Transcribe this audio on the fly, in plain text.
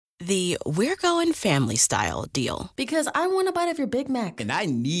the we're going family style deal. Because I want a bite of your Big Mac. And I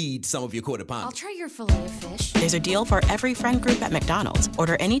need some of your quarter pounder. I'll try your filet of fish. There's a deal for every friend group at McDonald's.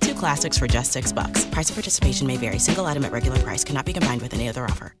 Order any 2 classics for just $6. Price of participation may vary. Single item at regular price cannot be combined with any other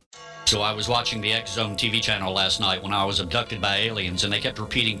offer. So I was watching the X Zone TV channel last night when I was abducted by aliens, and they kept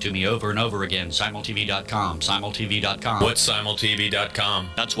repeating to me over and over again, simultv.com, simultv.com. What's simultv.com?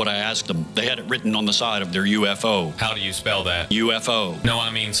 That's what I asked them. They had it written on the side of their UFO. How do you spell that? UFO. No,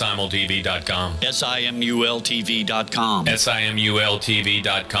 I mean simultv.com. simultv.com.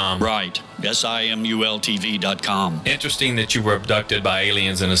 simultv.com. Right. simultv.com. Interesting that you were abducted by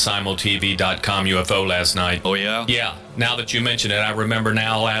aliens in a simultv.com UFO last night. Oh, yeah? Yeah. Now that you mention it, I remember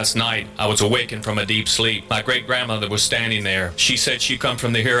now last night I was awakened from a deep sleep. My great-grandmother was standing there. She said she'd come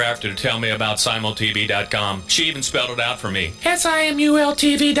from the hereafter to tell me about simultv.com. She even spelled it out for me.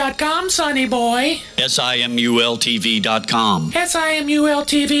 simultv.com, sonny boy. simultv.com.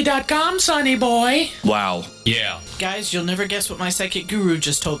 simultv.com, sonny boy. Wow. Yeah. Guys, you'll never guess what my psychic guru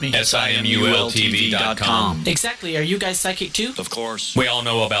just told me. simultv.com. Exactly. Are you guys psychic too? Of course. We all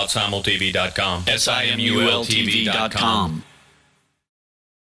know about simultv.com. simultv.com.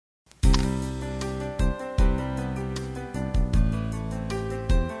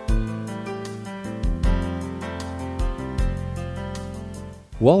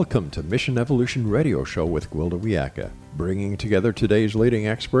 Welcome to Mission Evolution Radio Show with Gwilda Wiyaka, bringing together today's leading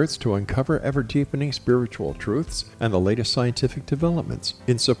experts to uncover ever-deepening spiritual truths and the latest scientific developments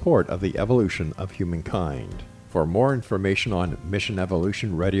in support of the evolution of humankind. For more information on Mission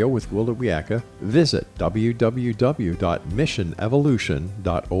Evolution Radio with Gwilda Wiyaka, visit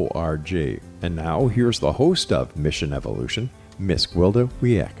www.missionevolution.org. And now, here's the host of Mission Evolution, Miss Gwilda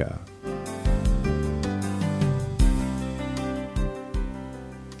Wiyaka.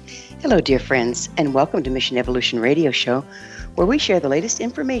 Hello, dear friends, and welcome to Mission Evolution Radio Show, where we share the latest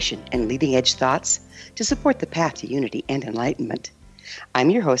information and leading-edge thoughts to support the path to unity and enlightenment. I'm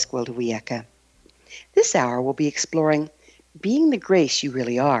your host, Gwilda Wiyaka. This hour we'll be exploring being the grace you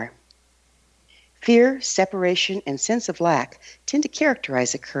really are. Fear, separation, and sense of lack tend to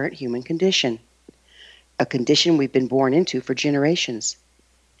characterize the current human condition, a condition we've been born into for generations.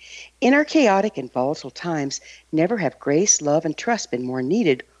 In our chaotic and volatile times, never have grace, love, and trust been more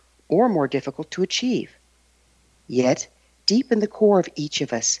needed or more difficult to achieve. Yet, deep in the core of each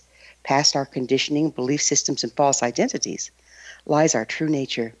of us, past our conditioning, belief systems, and false identities, lies our true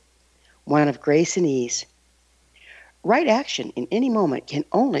nature, one of grace and ease. Right action in any moment can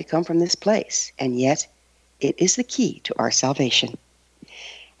only come from this place, and yet it is the key to our salvation.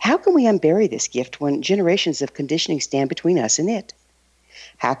 How can we unbury this gift when generations of conditioning stand between us and it?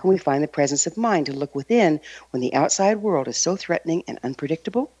 How can we find the presence of mind to look within when the outside world is so threatening and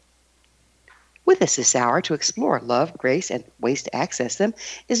unpredictable? With us this hour to explore love, grace, and ways to access them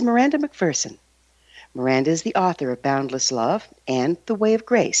is Miranda Macpherson. Miranda is the author of Boundless Love and The Way of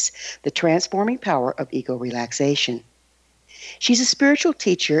Grace, the transforming power of ego relaxation. She's a spiritual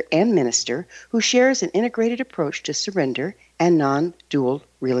teacher and minister who shares an integrated approach to surrender and non-dual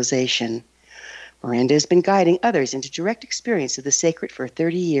realization. Miranda has been guiding others into direct experience of the sacred for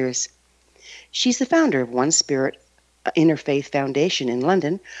 30 years. She's the founder of OneSpirit Interfaith Foundation in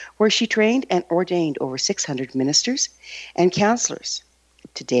London, where she trained and ordained over 600 ministers and counselors.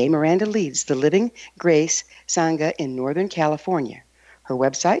 Today, Miranda leads the Living Grace Sangha in Northern California. Her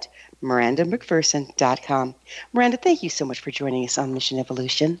website, mirandamacpherson.com. Miranda, thank you so much for joining us on Mission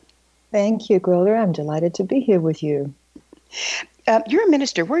Evolution. Thank you, Gwilda. I'm delighted to be here with you. You're a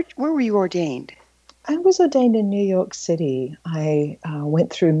minister. Where were you ordained? I was ordained in New York City. I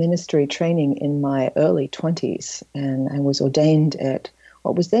went through ministry training in my early 20s, and I was ordained at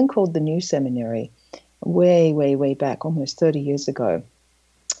what was then called the New Seminary, way, way, way back, almost 30 years ago,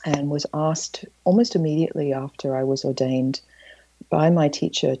 and was asked almost immediately after I was ordained by my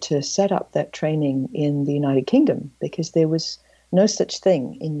teacher to set up that training in the United Kingdom, because there was no such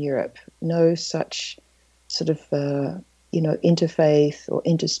thing in Europe, no such sort of, interfaith or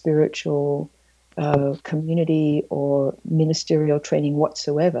interspiritual community or ministerial training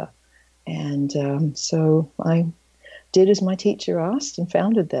whatsoever. And so I did as my teacher asked and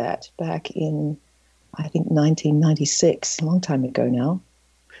founded that back in, I think, 1996, a long time ago now.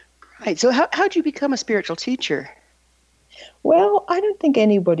 Right. So how did you become a spiritual teacher? Well, I don't think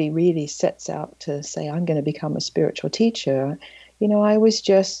anybody really sets out to say, I'm going to become a spiritual teacher. I was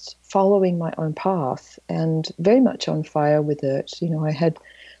just following my own path and very much on fire with it. I had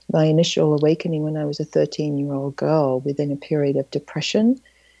my initial awakening when I was a 13-year-old girl within a period of depression.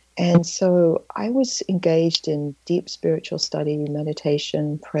 And so I was engaged in deep spiritual study,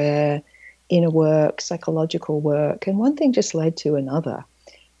 meditation, prayer, inner work, psychological work, and one thing just led to another.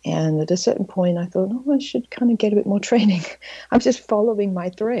 And at a certain point, I thought, I should kind of get a bit more training. I'm just following my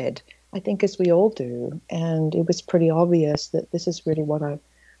thread, I think, as we all do. And it was pretty obvious that this is really what I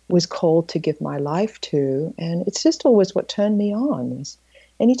was called to give my life to. And it's just always what turned me on.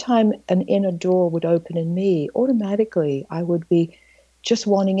 Anytime an inner door would open in me, automatically I would be just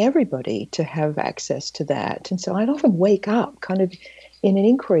wanting everybody to have access to that. And so I'd often wake up kind of in an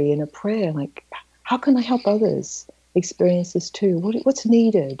inquiry, in a prayer, like, how can I help others experience this too? What's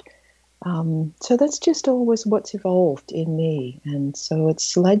needed? So that's just always what's evolved in me. And so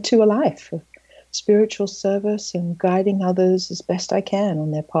it's led to a life of spiritual service and guiding others as best I can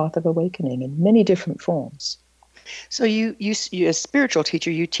on their path of awakening in many different forms. So you as spiritual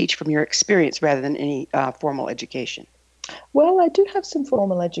teacher, you teach from your experience rather than any formal education. Well, I do have some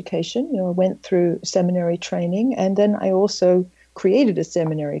formal education. I went through seminary training, and then I also created a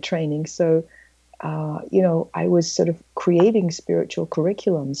seminary training. So, I was sort of creating spiritual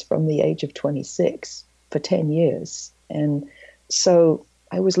curriculums from the age of 26 for 10 years. And so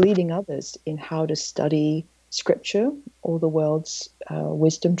I was leading others in how to study scripture, all the world's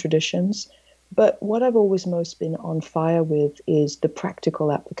wisdom traditions. But what I've always most been on fire with is the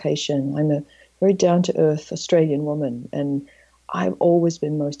practical application. I'm a very down-to-earth Australian woman, and I've always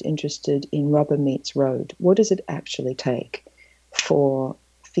been most interested in rubber meets road. What does it actually take for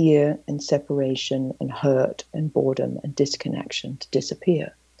fear and separation and hurt and boredom and disconnection to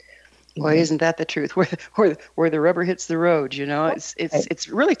disappear? Well, isn't that the truth? Where the rubber hits the road, it's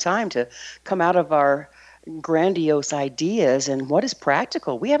really time to come out of our grandiose ideas and what is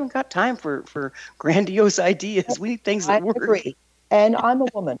practical. We haven't got time for grandiose ideas. We need things that work. I agree. And I'm a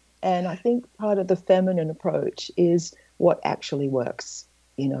woman, and I think part of the feminine approach is what actually works,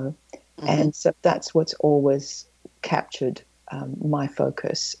 Mm-hmm. And so that's what's always captured my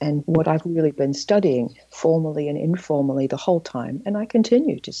focus and what I've really been studying formally and informally the whole time, and I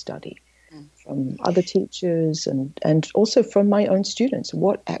continue to study from other teachers and also from my own students,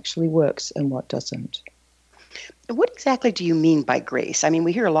 what actually works and what doesn't. What exactly do you mean by grace? I mean,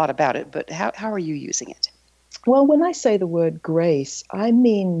 we hear a lot about it, but how are you using it? Well, when I say the word grace, I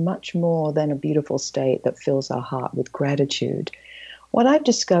mean much more than a beautiful state that fills our heart with gratitude. What I've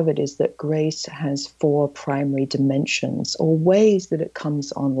discovered is that grace has 4 primary dimensions or ways that it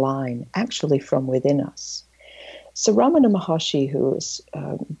comes online, actually from within us. So Ramana Maharshi, who is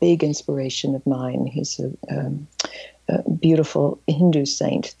a big inspiration of mine, he's a beautiful Hindu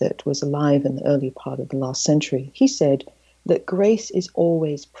saint that was alive in the early part of the last century. He said that grace is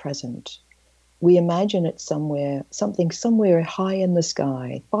always present. We imagine it something somewhere high in the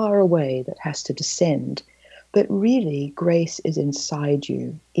sky, far away, that has to descend. But really, grace is inside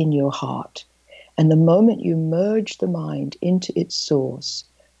you, in your heart. And the moment you merge the mind into its source,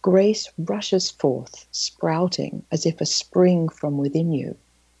 grace rushes forth, sprouting as if a spring from within you.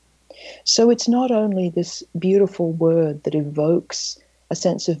 So it's not only this beautiful word that evokes a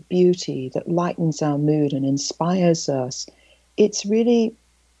sense of beauty, that lightens our mood and inspires us. It's really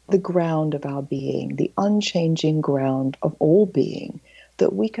the ground of our being, the unchanging ground of all being,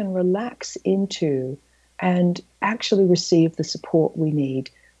 that we can relax into and actually receive the support we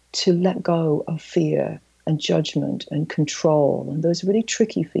need to let go of fear and judgment and control and those really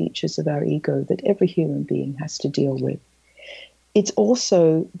tricky features of our ego that every human being has to deal with. It's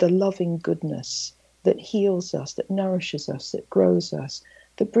also the loving goodness that heals us, that nourishes us, that grows us,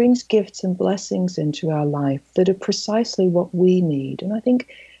 that brings gifts and blessings into our life that are precisely what we need. And I think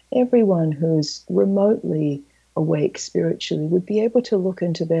everyone who's remotely awake spiritually would be able to look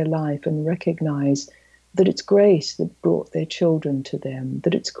into their life and recognize that it's grace that brought their children to them,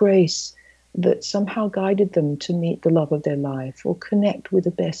 that it's grace that somehow guided them to meet the love of their life or connect with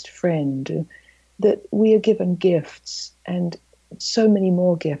a best friend, that we are given gifts and so many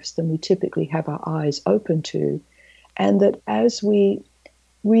more gifts than we typically have our eyes open to, and that as we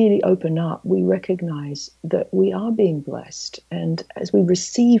really open up, we recognize that we are being blessed, and as we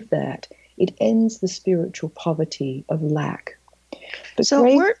receive that, it ends the spiritual poverty of lack. But so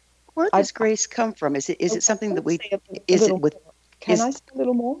where does grace come from? Is it something that we is it with? Can I say a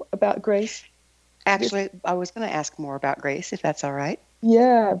little more about grace? Actually, I was going to ask more about grace, if that's all right.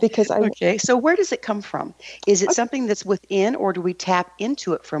 Yeah, because Okay, so where does it come from? Is it something that's within, or do we tap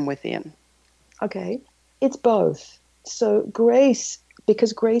into it from within? Okay, it's both. So grace,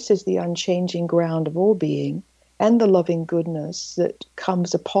 because grace is the unchanging ground of all being and the loving goodness that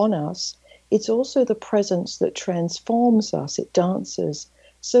comes upon us, it's also the presence that transforms us, it dances.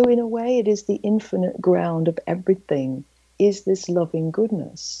 So in a way, it is the infinite ground of everything, is this loving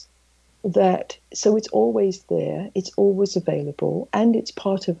goodness. So it's always there, it's always available, and it's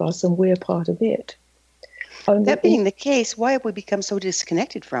part of us, and we're part of it. That being the case, why have we become so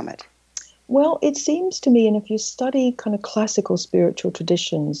disconnected from it? Well, it seems to me, and if you study kind of classical spiritual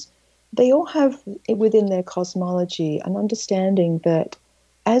traditions, they all have within their cosmology an understanding that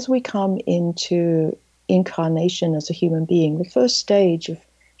as we come into incarnation as a human being, the first stage of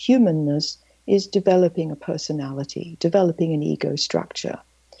humanness is developing a personality, developing an ego structure.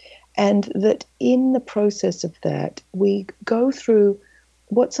 And that in the process of that, we go through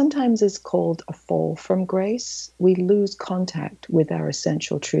what sometimes is called a fall from grace. We lose contact with our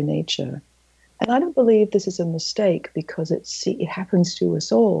essential true nature. And I don't believe this is a mistake because it happens to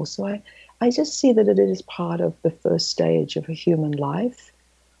us all. So I just see that it is part of the first stage of a human life,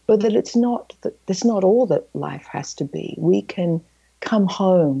 but that it's not all that life has to be. We can come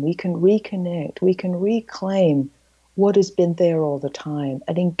home, we can reconnect, we can reclaim what has been there all the time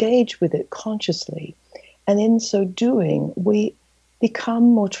and engage with it consciously. And in so doing, we become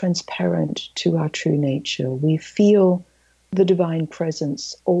more transparent to our true nature. We feel the divine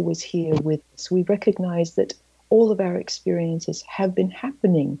presence always here with us. We recognize that all of our experiences have been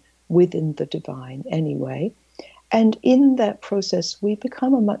happening within the divine anyway. And in that process, we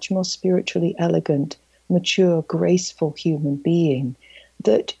become a much more spiritually elegant, mature, graceful human being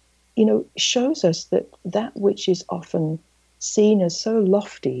that, shows us that that which is often seen as so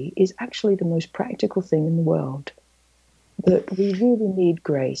lofty is actually the most practical thing in the world. That we really need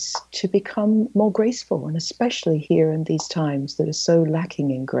grace to become more graceful, and especially here in these times that are so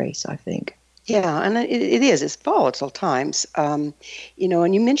lacking in grace, I think. Yeah, and it's volatile times. And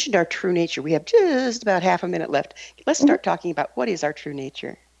you mentioned our true nature. We have just about half a minute left. Let's start talking about what is our true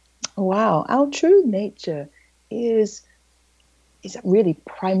nature. Wow, our true nature is really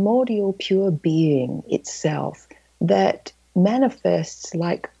primordial pure being itself that manifests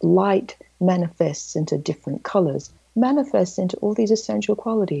like light manifests into different colors, manifests into all these essential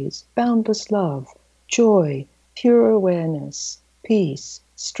qualities: boundless love, joy, pure awareness, peace,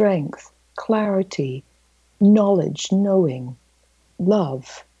 strength, clarity, knowledge, knowing,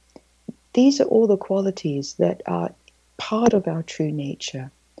 love. These are all the qualities that are part of our true nature.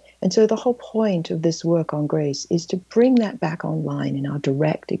 And so the whole point of this work on grace is to bring that back online in our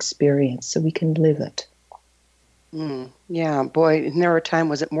direct experience so we can live it. Yeah, boy, never a time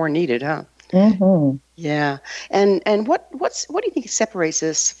was it more needed, huh? Mm-hmm. Yeah. And what do you think separates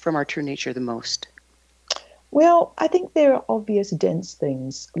us from our true nature the most? Well, I think there are obvious dense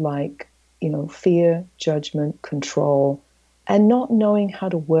things like, fear, judgment, control, and not knowing how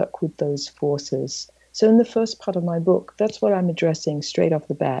to work with those forces. So in the first part of my book, that's what I'm addressing straight off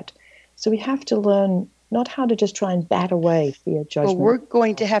the bat. So we have to learn not how to just try and bat away fear, judgment. Well, we're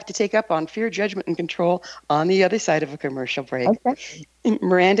going to have to take up on fear, judgment, and control on the other side of a commercial break. Okay.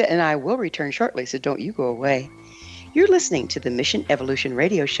 Miranda and I will return shortly, so don't you go away. You're listening to the Mission Evolution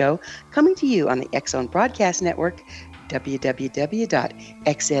Radio Show, coming to you on the X-Zone Broadcast Network,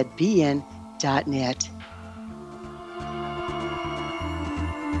 www.xzbn.net.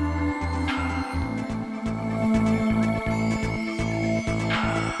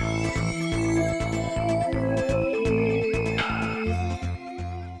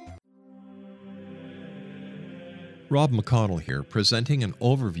 Rob McConnell here, presenting an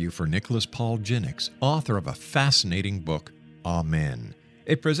overview for Nicholas Paul Jennings, author of a fascinating book, Amen.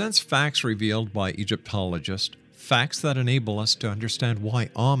 It presents facts revealed by Egyptologists, facts that enable us to understand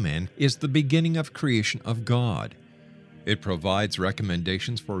why Amen is the beginning of creation of God. It provides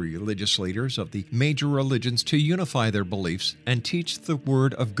recommendations for religious leaders of the major religions to unify their beliefs and teach the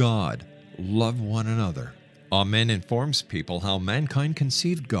Word of God. Love one another. Amen informs people how mankind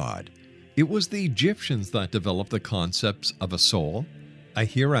conceived God. It was the Egyptians that developed the concepts of a soul, a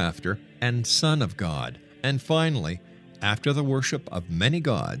hereafter, and Son of God. And finally, after the worship of many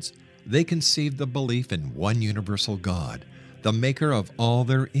gods, they conceived the belief in one universal God, the maker of all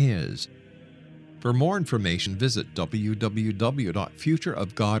there is. For more information, visit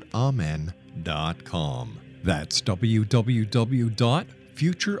www.futureofgodamen.com. That's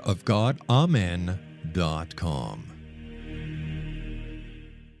www.futureofgodamen.com.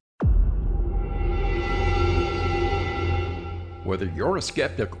 Whether you're a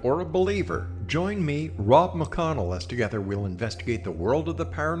skeptic or a believer, join me, Rob McConnell, as together we'll investigate the world of the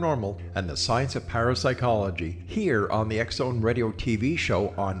paranormal and the science of parapsychology here on the X-Zone Radio TV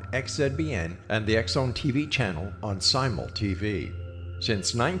show on XZBN and the X-Zone TV channel on Simul TV.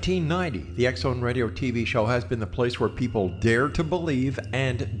 Since 1990, the X-Zone Radio TV show has been the place where people dare to believe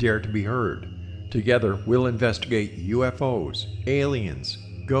and dare to be heard. Together, we'll investigate UFOs, aliens,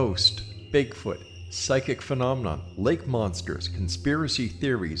 ghosts, Bigfoot, psychic phenomenon, lake monsters, conspiracy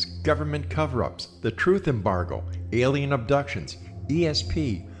theories, government cover-ups, the truth embargo, alien abductions,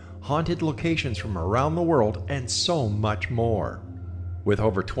 ESP, haunted locations from around the world, and so much more. With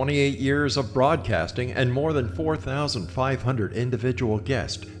over 28 years of broadcasting and more than 4,500 individual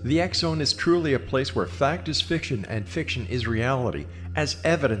guests, the X Zone is truly a place where fact is fiction and fiction is reality, as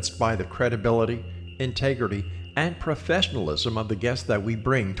evidenced by the credibility, integrity, and professionalism of the guests that we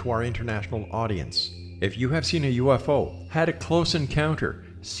bring to our international audience. If you have seen a UFO, had a close encounter,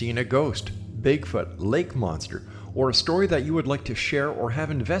 seen a ghost, Bigfoot, lake monster, or a story that you would like to share or have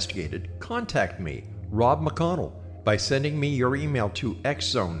investigated, contact me, Rob McConnell, by sending me your email to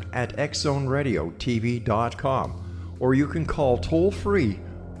xzone@xzoneradiotv.com, or you can call toll-free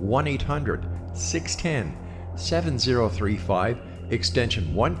 1-800-610-7035,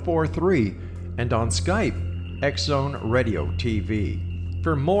 extension 143, and on Skype, X Zone Radio TV.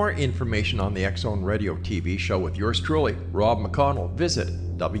 For more information on the X Zone Radio TV show with yours truly, Rob McConnell, visit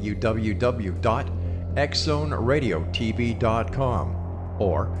www.xzoneradiotv.com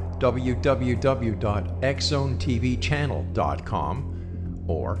or www.xzonetvchannel.com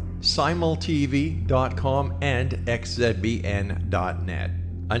or simultv.com and xzbn.net.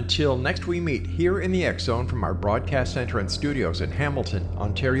 Until next we meet here in the X Zone from our broadcast center and studios in Hamilton,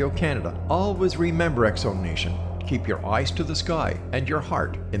 Ontario, Canada, always remember, X Zone Nation, keep your eyes to the sky and your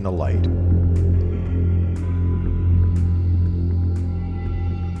heart in the light.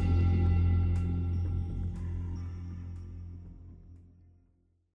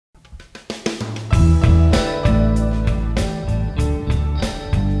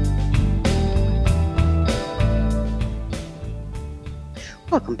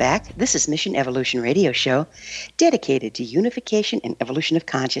 Welcome back. This is Mission Evolution Radio Show, dedicated to unification and evolution of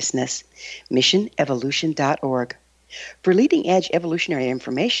consciousness. MissionEvolution.org. For leading-edge evolutionary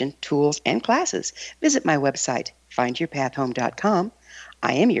information, tools, and classes, visit my website, findyourpathhome.com.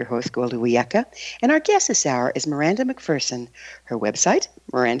 I am your host, Golda Wieka, and our guest this hour is Miranda Macpherson. Her website,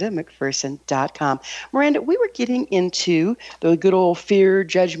 MirandaMacpherson.com. Miranda, we were getting into the good old fear,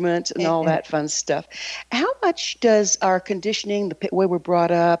 judgment, and all that fun stuff. How much does our conditioning, the way we're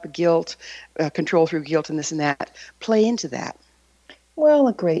brought up, guilt, control through guilt, and this and that, play into that? Well,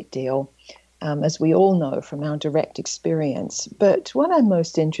 a great deal, as we all know from our direct experience. But what I'm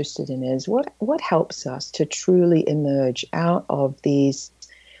most interested in is what helps us to truly emerge out of these,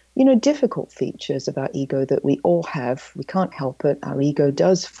 difficult features of our ego that we all have. We can't help it. Our ego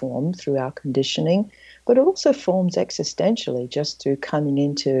does form through our conditioning, but it also forms existentially just through coming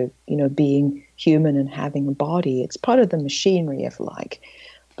into, being human and having a body. It's part of the machinery, if you like.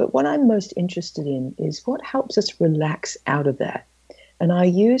 But what I'm most interested in is what helps us relax out of that. And I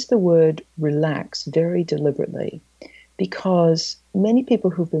use the word relax very deliberately because many people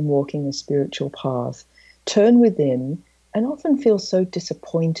who've been walking the spiritual path turn within and often feel so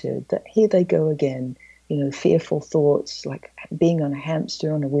disappointed that here they go again, fearful thoughts like being on a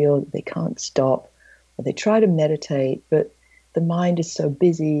hamster on a wheel that they can't stop, or they try to meditate, but the mind is so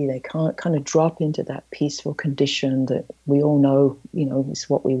busy they can't kind of drop into that peaceful condition that we all know, is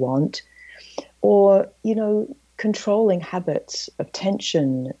what we want. Or, controlling habits of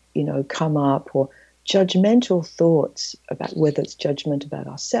tension, come up, or judgmental thoughts about whether it's judgment about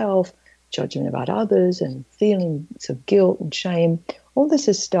ourselves, judgment about others, and feelings of guilt and shame. All this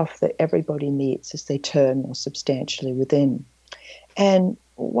is stuff that everybody meets as they turn more substantially within. And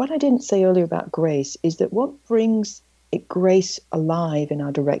what I didn't say earlier about grace is that what brings grace alive in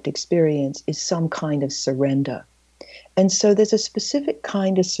our direct experience is some kind of surrender. And so there's a specific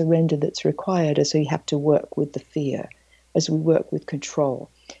kind of surrender that's required as we have to work with the fear, as we work with control.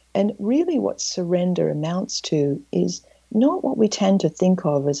 And really what surrender amounts to is not what we tend to think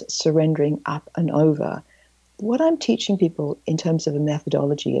of as surrendering up and over. What I'm teaching people in terms of a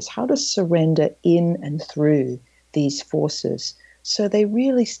methodology is how to surrender in and through these forces so they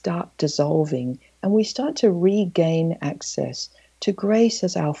really start dissolving and we start to regain access to grace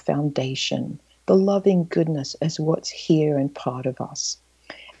as our foundation, the loving goodness as what's here and part of us.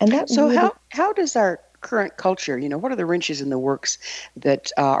 And that so really, how does our current culture, what are the wrenches in the works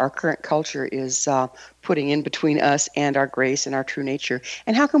that our current culture is putting in between us and our grace and our true nature?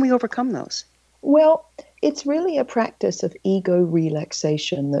 And how can we overcome those? Well, it's really a practice of ego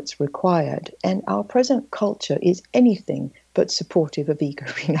relaxation that's required. And our present culture is anything but supportive of ego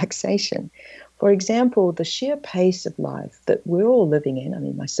relaxation. For example, the sheer pace of life that we're all living in, I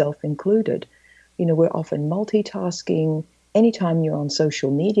mean, myself included, we're often multitasking. Anytime you're on social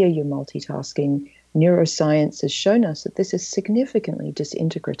media, you're multitasking. Neuroscience has shown us that this is significantly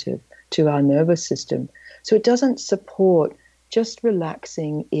disintegrative to our nervous system. So it doesn't support just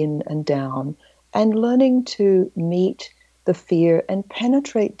relaxing in and down and learning to meet the fear and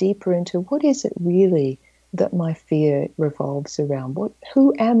penetrate deeper into what is it really that my fear revolves around?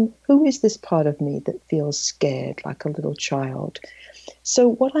 Who is this part of me that feels scared like a little child? So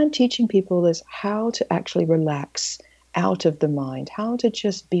what I'm teaching people is how to actually relax out of the mind, how to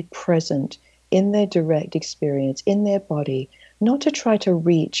just be present in their direct experience, in their body, not to try to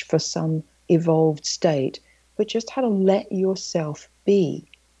reach for some evolved state, but just how to let yourself be.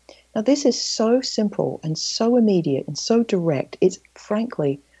 Now, this is so simple and so immediate and so direct. It's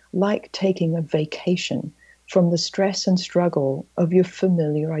frankly like taking a vacation from the stress and struggle of your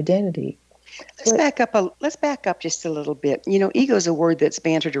familiar identity. Let's back up just a little bit. Ego is a word that's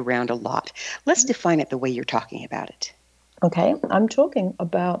bantered around a lot. Let's define it the way you're talking about it. Okay, I'm talking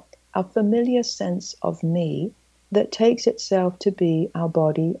about a familiar sense of me that takes itself to be our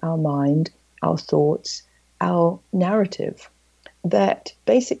body, our mind, our thoughts, our narrative. That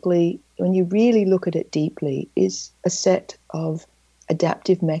basically, when you really look at it deeply, is a set of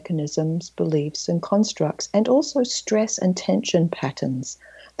adaptive mechanisms, beliefs, and constructs, and also stress and tension patterns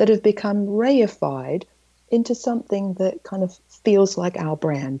that have become reified into something that kind of feels like our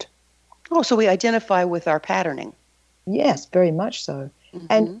brand. Oh, so we identify with our patterning. Yes, very much so. Mm-hmm.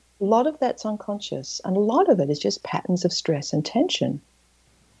 And a lot of that's unconscious, and a lot of it is just patterns of stress and tension.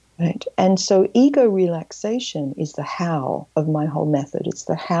 Right? And so ego relaxation is the how of my whole method. It's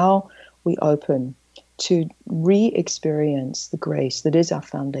the how we open to re-experience the grace that is our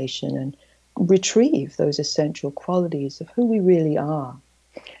foundation and retrieve those essential qualities of who we really are.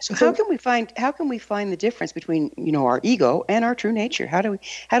 So how can we find the difference between our ego and our true nature? How do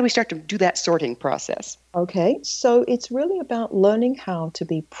we start to do that sorting process? Okay, so it's really about learning how to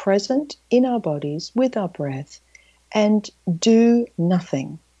be present in our bodies with our breath and do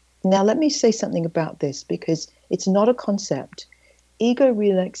nothing. Now let me say something about this because it's not a concept. Ego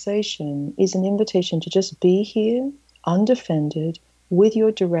relaxation is an invitation to just be here, undefended, with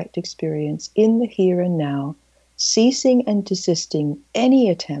your direct experience in the here and now, ceasing and desisting any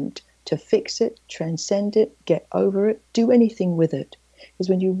attempt to fix it, transcend it, get over it, do anything with it. Because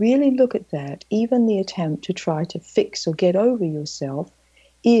when you really look at that, even the attempt to try to fix or get over yourself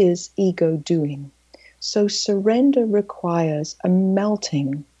is ego doing. So surrender requires a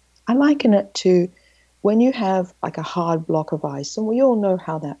melting. I liken it to when you have like a hard block of ice, and we all know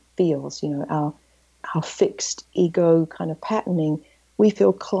how that feels, our fixed ego kind of patterning. We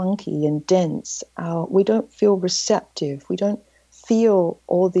feel clunky and dense. We don't feel receptive. We don't feel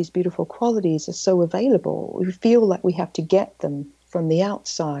all these beautiful qualities are so available. We feel like we have to get them from the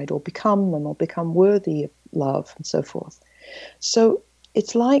outside or become them or become worthy of love and so forth. So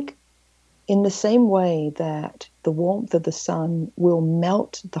it's like in the same way that the warmth of the sun will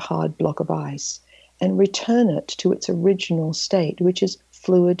melt the hard block of ice and return it to its original state, which is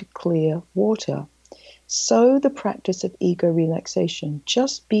fluid, clear water. So the practice of ego relaxation,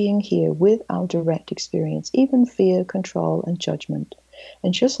 just being here with our direct experience, even fear, control, and judgment,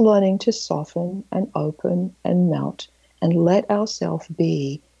 and just learning to soften and open and melt and let ourselves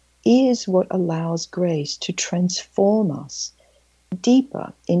be, is what allows grace to transform us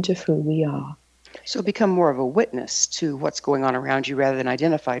deeper into who we are. So become more of a witness to what's going on around you rather than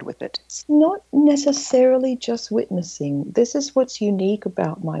identified with it. It's not necessarily just witnessing. This is what's unique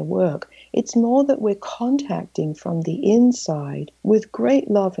about my work. It's more that we're contacting from the inside with great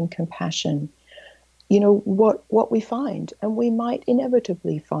love and compassion, what we find. And we might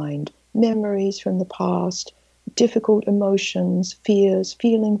inevitably find memories from the past, difficult emotions, fears,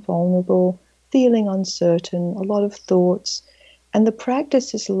 feeling vulnerable, feeling uncertain, a lot of thoughts. And the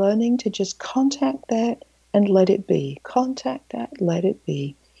practice is learning to just contact that and let it be. Contact that, let it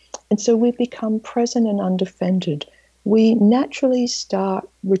be. And so we become present and undefended. We naturally start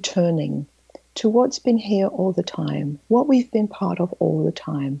returning to what's been here all the time, what we've been part of all the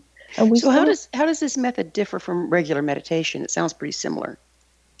time. And how does this method differ from regular meditation? It sounds pretty similar.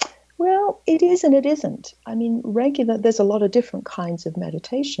 Well, it is and it isn't. I mean, there's a lot of different kinds of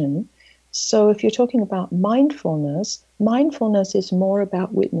meditation. So if you're talking about mindfulness is more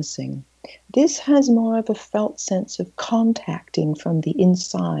about witnessing. This has more of a felt sense of contacting from the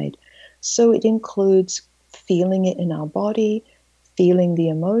inside. So it includes feeling it in our body, feeling the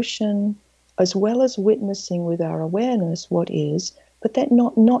emotion, as well as witnessing with our awareness what is, but then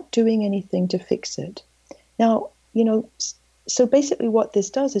not doing anything to fix it. Now, so basically what this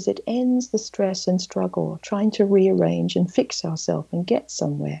does is it ends the stress and struggle, trying to rearrange and fix ourselves and get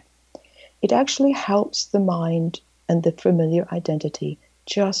somewhere. It actually helps the mind and the familiar identity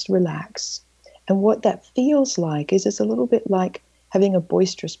just relax. And what that feels like is it's a little bit like having a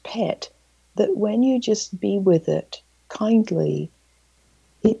boisterous pet, that when you just be with it kindly,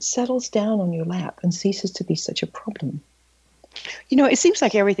 it settles down on your lap and ceases to be such a problem. You know, it seems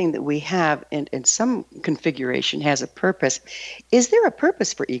like everything that we have in some configuration has a purpose. Is there a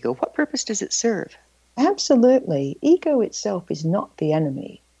purpose for ego? What purpose does it serve? Absolutely. Ego itself is not the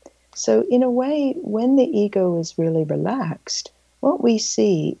enemy. So in a way, when the ego is really relaxed, what we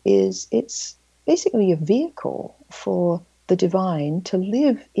see is it's basically a vehicle for the divine to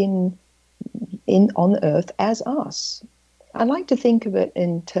live in on earth as us. I like to think of it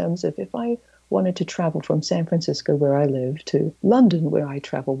in terms of if I wanted to travel from San Francisco, where I live, to London, where I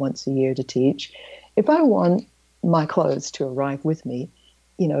travel once a year to teach, if I want my clothes to arrive with me,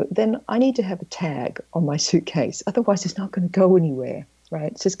 then I need to have a tag on my suitcase. Otherwise, it's not going to go anywhere,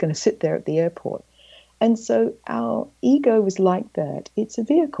 right? It's just going to sit there at the airport. And so our ego is like that. It's a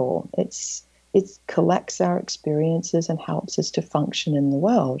vehicle. It collects our experiences and helps us to function in the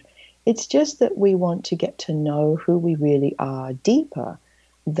world. It's just that we want to get to know who we really are deeper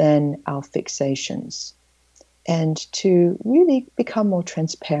than our fixations, and to really become more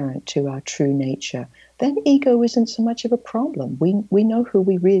transparent to our true nature. Then ego isn't so much of a problem. We know who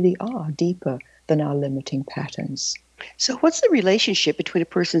we really are deeper than our limiting patterns. So what's the relationship between a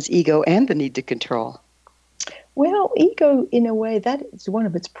person's ego and the need to control? Well, ego, in a way, that is one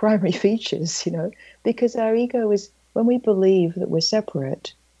of its primary features, because our ego is, when we believe that we're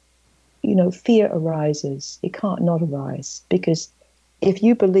separate, fear arises. It can't not arise, because if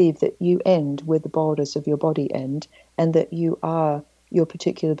you believe that you end where the borders of your body end and that you are your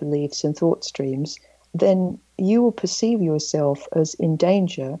particular beliefs and thought streams, then you will perceive yourself as in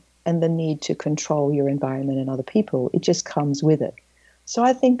danger and the need to control your environment and other people. It just comes with it. So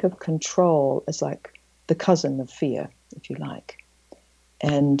I think of control as like the cousin of fear, if you like.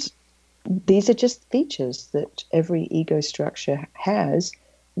 And these are just features that every ego structure has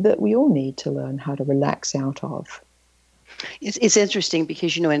that we all need to learn how to relax out of. It's interesting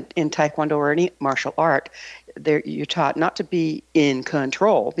because, in Taekwondo or any martial art, you're taught not to be in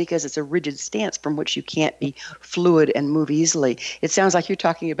control because it's a rigid stance from which you can't be fluid and move easily. It sounds like you're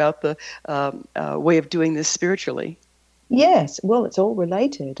talking about the way of doing this spiritually. Yes, well, it's all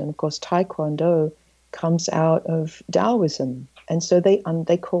related. And of course, Taekwondo comes out of Taoism. And so they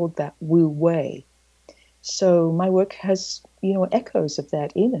called that Wu Wei. So my work has, echoes of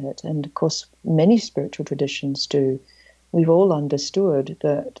that in it. And of course, many spiritual traditions do. We've all understood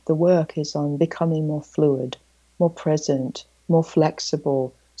that the work is on becoming more fluid, more present, more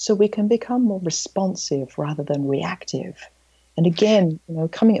flexible, so we can become more responsive rather than reactive. And again,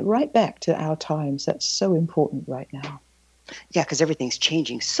 coming right back to our times, that's so important right now. Yeah, because everything's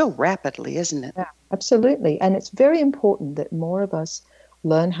changing so rapidly, isn't it? Yeah, absolutely. And it's very important that more of us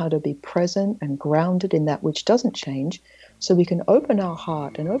learn how to be present and grounded in that which doesn't change, so we can open our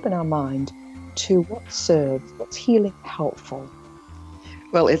heart and open our mind to what serves, what's healing, helpful.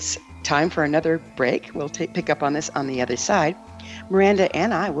 Well, it's time for another break. We'll pick up on this on the other side. Miranda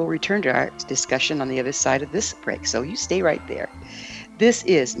and I will return to our discussion on the other side of this break, so you stay right there. This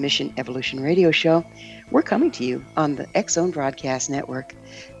is Mission Evolution Radio Show. We're coming to you on the X-Zone Broadcast Network,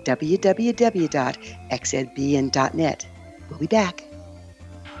 www.xzbn.net. We'll be back.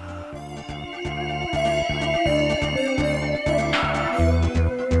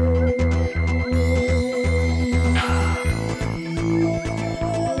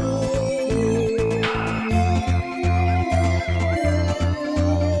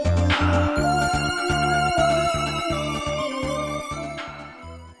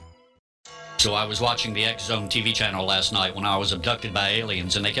 So I was watching the X-Zone TV channel last night when I was abducted by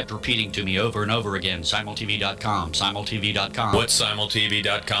aliens, and they kept repeating to me over and over again, simultv.com, simultv.com. What's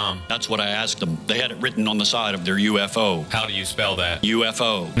simultv.com? That's what I asked them. They had it written on the side of their UFO. How do you spell that?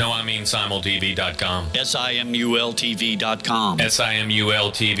 UFO. No, I mean simultv.com. simultv.com.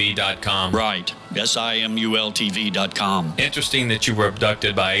 simultv.com. Right. simultv.com. Interesting that you were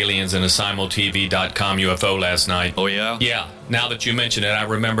abducted by aliens in a simultv.com UFO last night. Oh, yeah? Yeah. Now that you mention it, I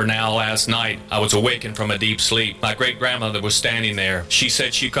remember now last night I was awakened from a deep sleep. My great-grandmother was standing there. She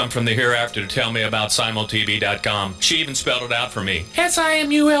said she'd come from the hereafter to tell me about simultv.com. She even spelled it out for me.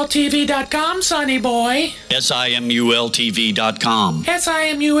 simultv.com, sonny boy. simultv.com.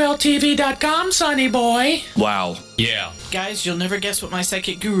 simultv.com, sonny boy. Wow. Yeah. Guys, you'll never guess what my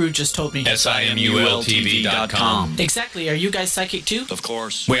psychic guru just told me. simultv.com. Exactly. Are you guys psychic too? Of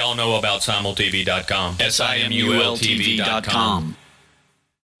course. We all know about simultv.com. simultv.com.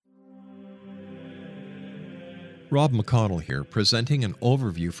 Rob McConnell here, presenting an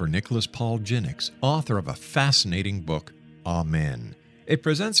overview for Nicholas Paul Jennings, author of a fascinating book, Amen. It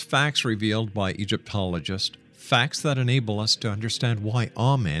presents facts revealed by Egyptologists, facts that enable us to understand why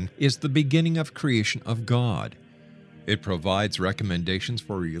Amen is the beginning of creation of God. It provides recommendations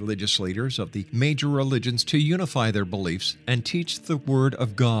for religious leaders of the major religions to unify their beliefs and teach the Word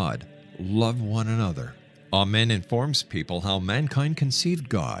of God. Love one another. Amen informs people how mankind conceived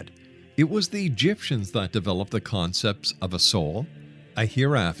God. It was the Egyptians that developed the concepts of a soul, a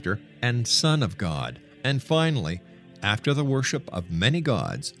hereafter, and Son of God. And finally, after the worship of many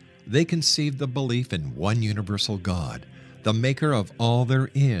gods, they conceived the belief in one universal God, the maker of all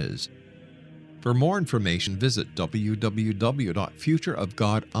there is. For more information, visit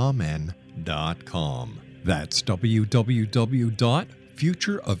www.futureofgodamen.com. That's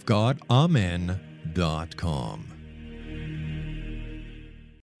www.futureofgodamen.com.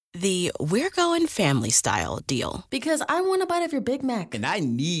 The We're Going Family Style deal. Because I want a bite of your Big Mac. And I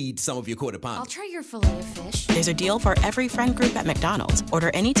need some of your quarter I'll pounders. try your filet of fish. There's a deal for every friend group at McDonald's.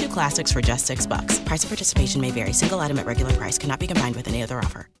 Order any 2 classics for just $6. Price of participation may vary. Single item at regular price cannot be combined with any other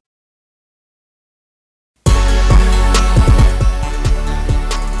offer.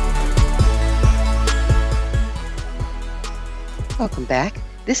 Welcome back.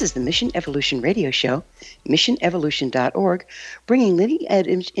 This is the Mission Evolution Radio Show, missionevolution.org, bringing leading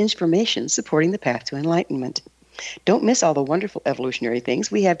edge information supporting the path to enlightenment. Don't miss all the wonderful evolutionary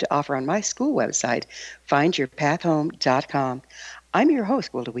things we have to offer on my school website, findyourpathhome.com. I'm your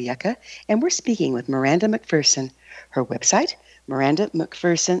host, Gwilda Wiyaka, and we're speaking with Miranda Macpherson. Her website,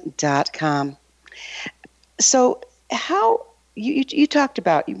 mirandamacpherson.com. So how... You talked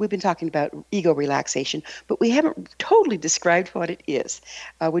about, we've been talking about ego relaxation, but we haven't totally described what it is.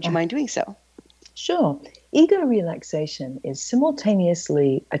 Would you mind doing so? Sure. Ego relaxation is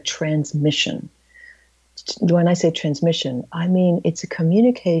simultaneously a transmission. When I say transmission, I mean it's a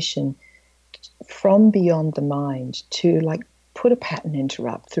communication from beyond the mind to like put a pattern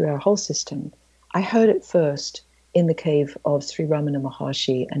interrupt through our whole system. I heard it first in the cave of Sri Ramana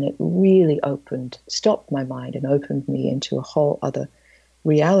Maharshi, and it really stopped my mind and opened me into a whole other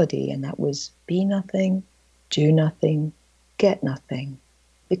reality, and that was be nothing, do nothing, get nothing,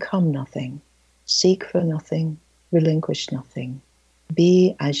 become nothing, seek for nothing, relinquish nothing,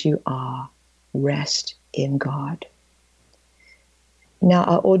 be as you are, rest in God. Now,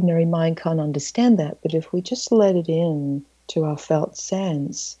 our ordinary mind can't understand that, but if we just let it in to our felt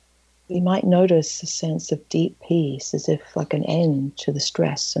sense, we might notice a sense of deep peace, as if like an end to the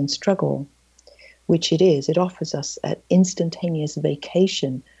stress and struggle, which it is. It offers us an instantaneous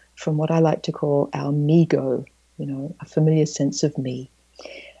vacation from what I like to call our me-go, a familiar sense of me.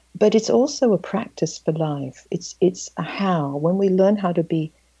 But it's also a practice for life. It's a how. When we learn how to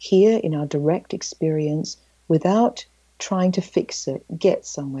be here in our direct experience without trying to fix it, get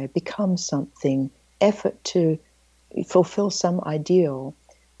somewhere, become something, effort to fulfill some ideal,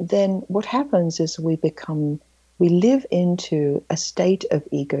 then what happens is we live into a state of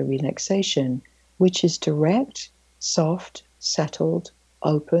ego relaxation, which is direct, soft, settled,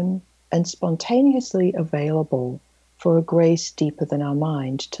 open, and spontaneously available for a grace deeper than our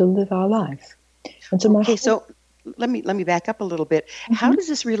mind to live our life. And so so let me back up a little bit. Mm-hmm. How does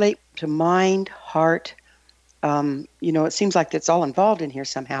this relate to mind, heart? It seems like it's all involved in here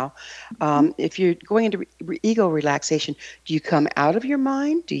somehow. If you're going into ego relaxation, do you come out of your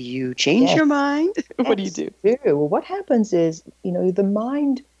mind? Do you change your mind? What do you do? Well, what happens is, the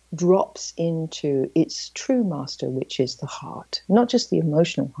mind drops into its true master, which is the heart, not just the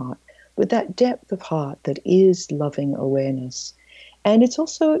emotional heart, but that depth of heart that is loving awareness. And it's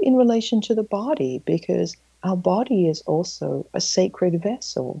also in relation to the body, because our body is also a sacred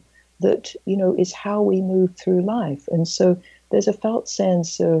vessel that, is how we move through life. And so there's a felt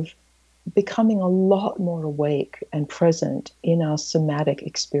sense of becoming a lot more awake and present in our somatic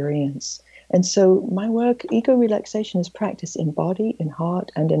experience. And so my work, ego relaxation, is practiced in body, in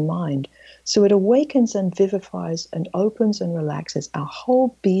heart, and in mind. So it awakens and vivifies and opens and relaxes our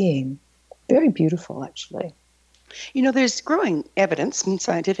whole being. Very beautiful, actually. There's growing evidence,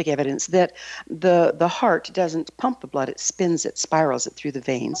 scientific evidence, that the heart doesn't pump the blood, it spins it, spirals it through the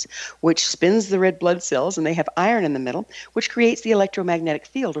veins, which spins the red blood cells, and they have iron in the middle, which creates the electromagnetic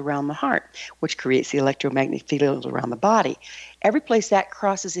field around the heart, which creates the electromagnetic field around the body. Every place that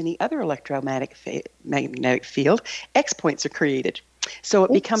crosses any other electromagnetic field, X points are created. So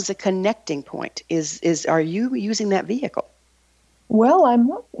it becomes a connecting point. Are you using that vehicle? Well, I'm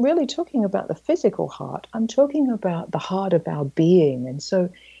not really talking about the physical heart. I'm talking about the heart of our being. And so,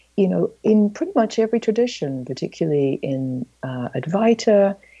 in pretty much every tradition, particularly in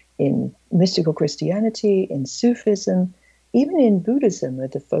Advaita, in mystical Christianity, in Sufism, even in Buddhism, where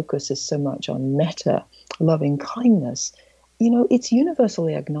the focus is so much on metta, loving kindness, it's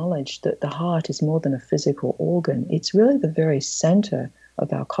universally acknowledged that the heart is more than a physical organ. It's really the very center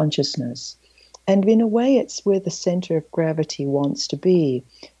of our consciousness. And in a way, it's where the center of gravity wants to be.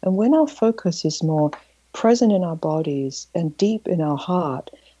 And when our focus is more present in our bodies and deep in our heart,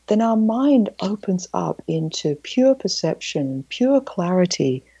 then our mind opens up into pure perception, pure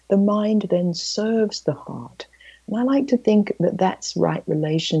clarity. The mind then serves the heart. And I like to think that that's right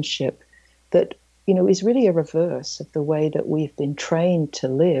relationship that, is really a reverse of the way that we've been trained to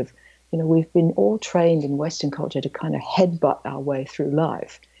live. We've been all trained in Western culture to kind of headbutt our way through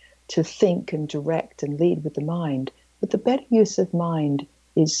life, to think and direct and lead with the mind. But the better use of mind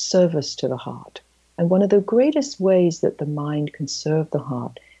is service to the heart. And one of the greatest ways that the mind can serve the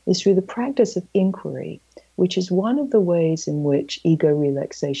heart is through the practice of inquiry, which is one of the ways in which ego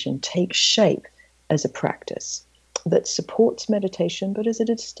relaxation takes shape as a practice that supports meditation, but as a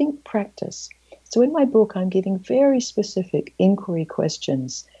distinct practice. So in my book, I'm giving very specific inquiry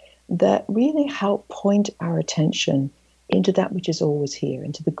questions that really help point our attention into that which is always here,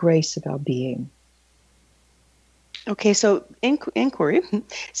 into the grace of our being. Okay, so inquiry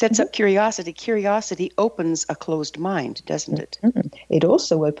sets up curiosity. Curiosity opens a closed mind, doesn't it? It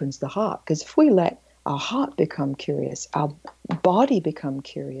also opens the heart, because if we let our heart become curious, our body become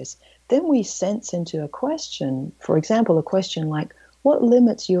curious, then we sense into a question, for example, a question like, what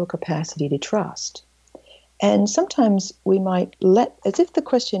limits your capacity to trust? And sometimes we might as if the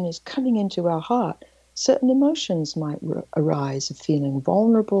question is coming into our heart, certain emotions might arise of feeling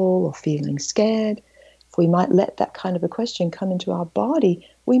vulnerable or feeling scared. If we might let that kind of a question come into our body,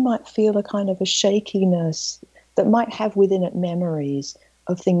 we might feel a kind of a shakiness that might have within it memories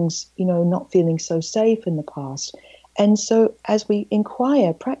of things, not feeling so safe in the past. And so as we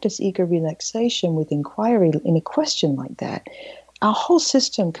practice ego relaxation with inquiry in a question like that, our whole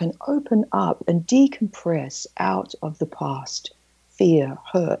system can open up and decompress out of the past, fear,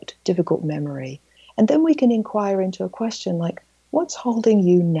 hurt, difficult memory. And then we can inquire into a question like, what's holding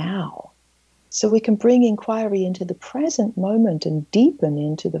you now? So we can bring inquiry into the present moment and deepen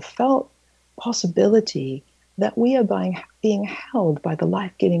into the felt possibility that we are being held by the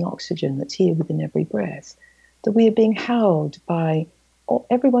life-giving oxygen that's here within every breath, that we are being held by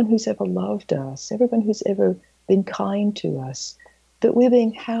everyone who's ever loved us, everyone who's ever been kind to us, that we're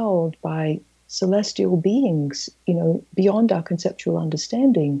being held by celestial beings, beyond our conceptual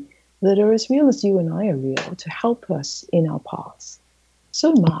understanding, that are as real as you and I are real, to help us in our paths.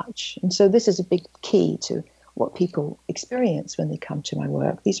 So much. And so this is a big key to what people experience when they come to my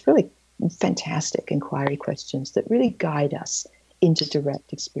work. These really fantastic inquiry questions that really guide us into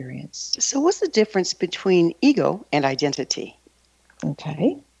direct experience. So what's the difference between ego and identity?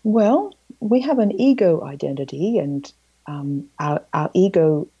 Okay. Well, we have an ego identity, and our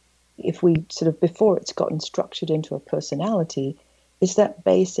ego, if we before it's gotten structured into a personality, is that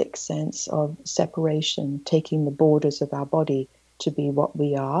basic sense of separation, taking the borders of our body to be what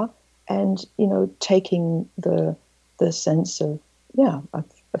we are, and taking the sense of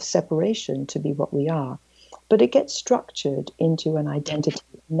separation to be what we are. But it gets structured into an identity,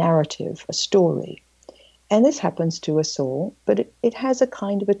 narrative, a story. And this happens to us all, but it has a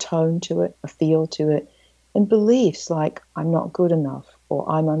kind of a tone to it, a feel to it, and beliefs like I'm not good enough or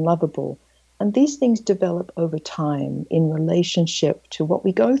I'm unlovable. And these things develop over time in relationship to what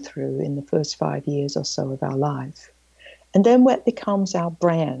we go through in the first 5 years or so of our life. And then what becomes our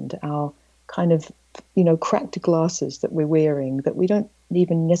brand, our kind of, cracked glasses that we're wearing, that we don't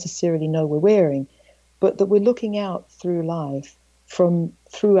even necessarily know we're wearing, but that we're looking out through life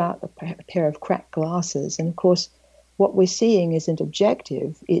throughout a pair of cracked glasses. And of course, what we're seeing isn't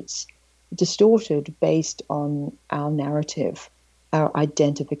objective. It's distorted based on our narrative, our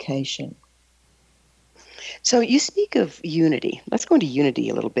identification. So you speak of unity. Let's go into unity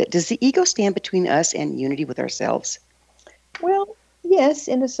a little bit. Does the ego stand between us and unity with ourselves? Well, yes,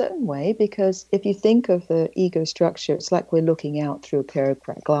 in a certain way, because if you think of the ego structure, it's like we're looking out through a pair of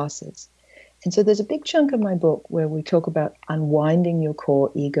cracked glasses. And so there's a big chunk of my book where we talk about unwinding your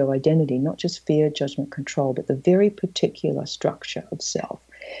core ego identity, not just fear, judgment, control, but the very particular structure of self.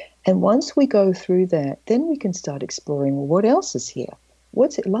 And once we go through that, then we can start exploring, well, what else is here?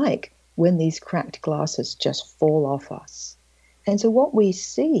 What's it like when these cracked glasses just fall off us? And so what we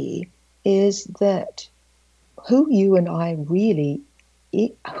see is that who you and I really,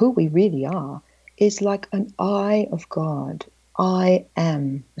 who we really are, is like an eye of God. I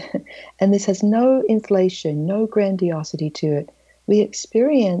am. And this has no inflation, no grandiosity to it. We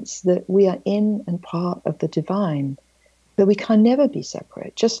experience that we are in and part of the divine, but we can never be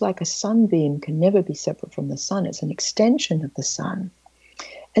separate. Just like a sunbeam can never be separate from the sun, it's an extension of the sun.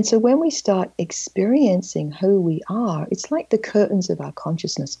 And so when we start experiencing who we are, it's like the curtains of our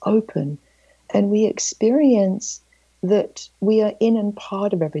consciousness open, and we experience that we are in and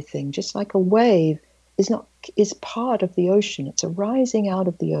part of everything, just like a wave is part of the ocean. It's arising out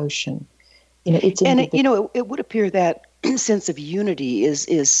of the ocean. It would appear that sense of unity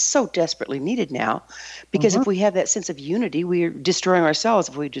is so desperately needed now, because if we have that sense of unity, we're destroying ourselves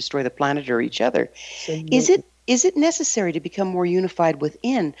if we destroy the planet or each other. Is it necessary to become more unified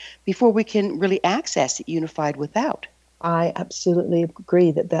within before we can really access it unified without? I absolutely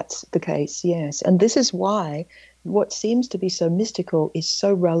agree that that's the case, yes. And this is why what seems to be so mystical is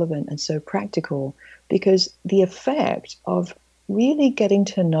so relevant and so practical, because the effect of really getting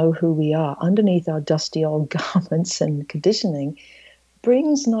to know who we are underneath our dusty old garments and conditioning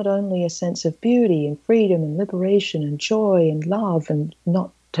brings not only a sense of beauty and freedom and liberation and joy and love, and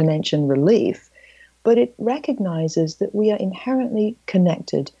not to mention relief, but it recognizes that we are inherently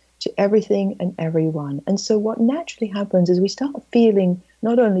connected to everything and everyone. And so what naturally happens is we start feeling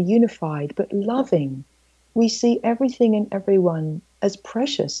not only unified, but loving. We see everything and everyone as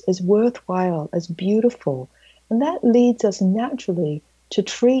precious, as worthwhile, as beautiful. And that leads us naturally to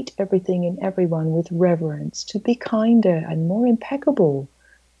treat everything and everyone with reverence, to be kinder and more impeccable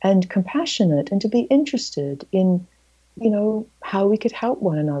and compassionate, and to be interested in, how we could help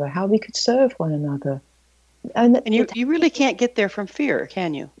one another, how we could serve one another. And you really can't get there from fear,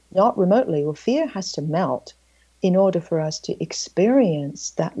 can you? Not remotely. Well, fear has to melt in order for us to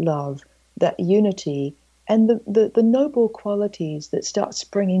experience that love, that unity, and the noble qualities that start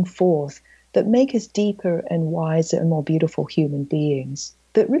springing forth that make us deeper and wiser and more beautiful human beings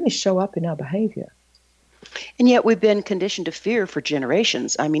that really show up in our behavior. And yet we've been conditioned to fear for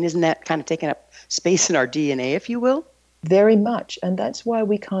generations. I mean, isn't that kind of taking up space in our DNA, if you will? Very much. And that's why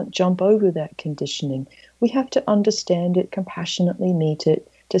we can't jump over that conditioning. We have to understand it, compassionately meet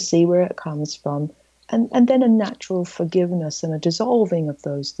it, to see where it comes from. And then a natural forgiveness and a dissolving of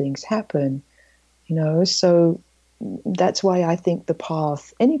those things happen. So that's why I think the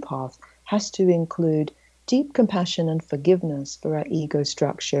path, any path, has to include deep compassion and forgiveness for our ego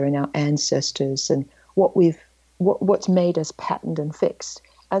structure and our ancestors and what's made us patterned and fixed,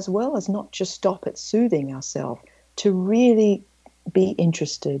 as well as not just stop at soothing ourselves, to really be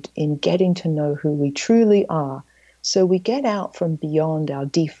interested in getting to know who we truly are. So we get out from beyond our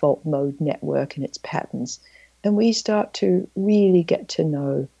default mode network and its patterns, and we start to really get to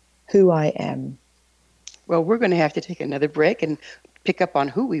know who I am. Well, we're going to have to take another break and pick up on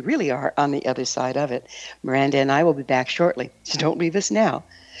who we really are on the other side of it. Miranda and I will be back shortly, so don't leave us now.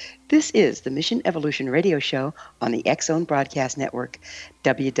 This is the Mission Evolution Radio Show on the X-Zone Broadcast Network,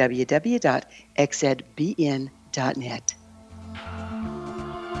 www.xzbn.net.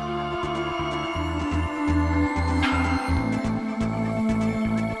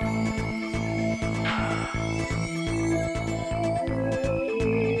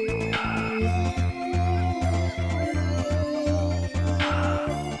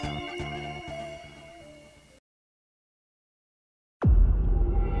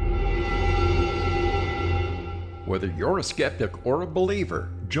 Whether you're a skeptic or a believer,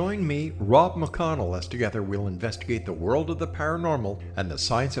 join me, Rob McConnell, as together we'll investigate the world of the paranormal and the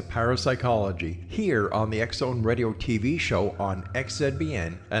science of parapsychology here on the X-Zone Radio TV show on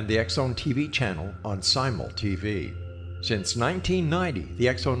XZBN and the X-Zone TV channel on Simul TV. Since 1990, the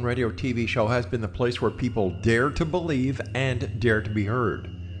X-Zone Radio TV show has been the place where people dare to believe and dare to be heard.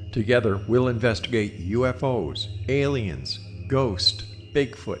 Together, we'll investigate UFOs, aliens, ghosts,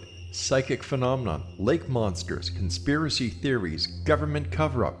 Bigfoot, psychic phenomenon, lake monsters, conspiracy theories, government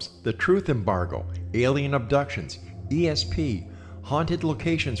cover-ups, the truth embargo, alien abductions, ESP, haunted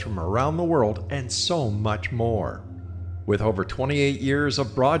locations from around the world, and so much more. With over 28 years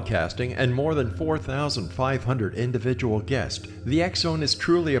of broadcasting and more than 4,500 individual guests, the X-Zone is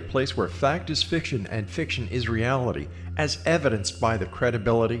truly a place where fact is fiction and fiction is reality, as evidenced by the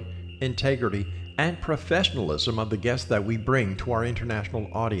credibility, integrity, and professionalism of the guests that we bring to our international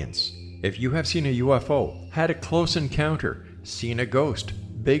audience. If you have seen a UFO, had a close encounter, seen a ghost,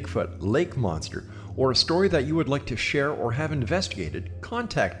 Bigfoot, lake monster, or a story that you would like to share or have investigated,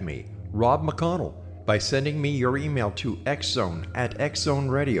 contact me, Rob McConnell, by sending me your email to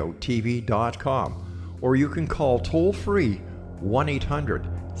xzone@xzoneradiotv.com, or you can call toll-free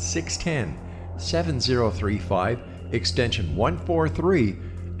 1-800-610-7035, extension 143,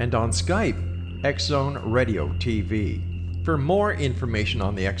 and on Skype, X-Zone Radio TV. For more information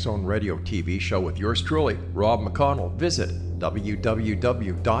on the X-Zone Radio TV show with yours truly, Rob McConnell, visit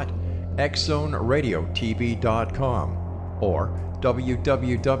www.xzoneradiotv.com or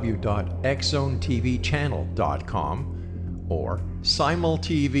www.xzonetvchannel.com or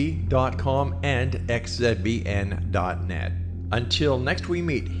simultv.com and xzbn.net. Until next we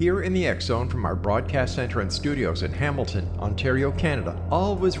meet here in the X Zone from our broadcast center and studios in Hamilton, Ontario, Canada,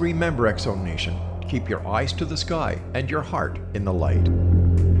 always remember, X Zone Nation, keep your eyes to the sky and your heart in the light.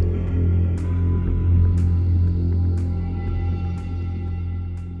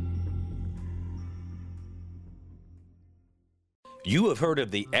 You have heard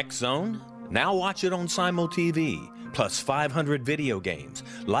of the X Zone? Now watch it on Simul TV, plus 500 video games,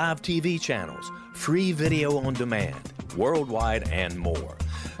 live TV channels, free video on demand, worldwide, and more.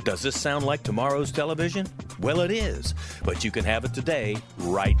 Does this sound like tomorrow's television? Well, it is, but you can have it today,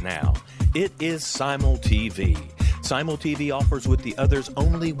 right now. It is Simul TV. Simul TV offers what the others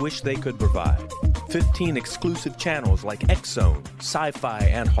only wish they could provide. 15 exclusive channels like X Zone, sci-fi,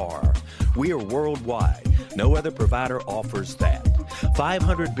 and horror. We are worldwide. No other provider offers that.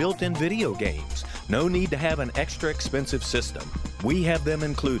 500 built-in video games. No need to have an extra expensive system. We have them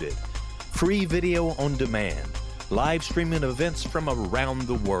included. Free video on demand. Live streaming events from around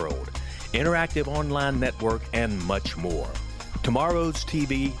the world. Interactive online network, and much more. Tomorrow's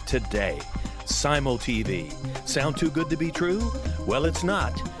TV today. Simul TV. Sound too good to be true? Well, it's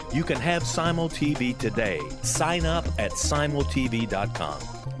not. You can have Simul TV today. Sign up at simultv.com.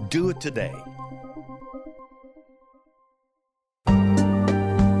 Do it today.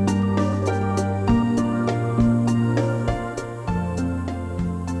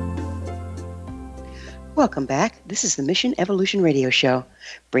 Welcome back. This is the Mission Evolution Radio Show,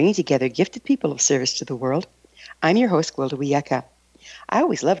 bringing together gifted people of service to the world. I'm your host, Gwilda Wiyaka. I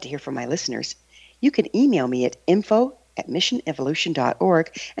always love to hear from my listeners. You can email me at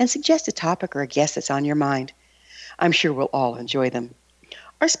info@missionevolution.org and suggest a topic or a guest that's on your mind. I'm sure we'll all enjoy them.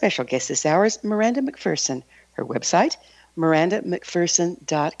 Our special guest this hour is Miranda Macpherson. Her website,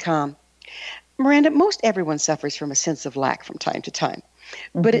 mirandamacpherson.com. Miranda, most everyone suffers from a sense of lack from time to time.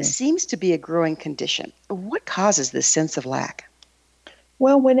 But it seems to be a growing condition. What causes this sense of lack?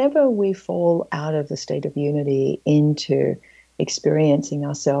 Well, whenever we fall out of the state of unity into experiencing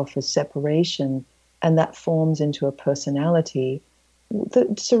ourselves as separation, and that forms into a personality,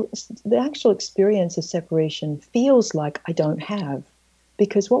 the actual experience of separation feels like I don't have,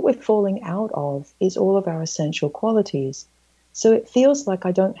 because what we're falling out of is all of our essential qualities. So it feels like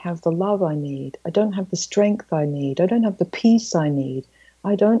I don't have the love I need, I don't have the strength I need, I don't have the peace I need,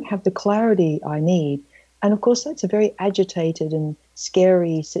 I don't have the clarity I need. And of course, that's a very agitated and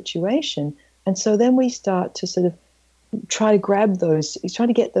scary situation. And so then we start to sort of try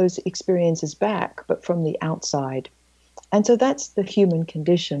to get those experiences back, but from the outside. And so that's the human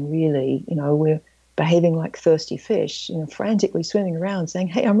condition, really. You know, we're behaving like thirsty fish, frantically swimming around saying,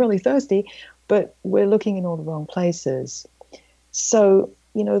 hey, I'm really thirsty, but we're looking in all the wrong places. So,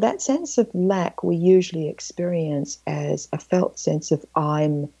 that sense of lack we usually experience as a felt sense of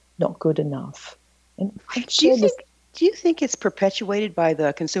I'm not good enough. And do you think it's perpetuated by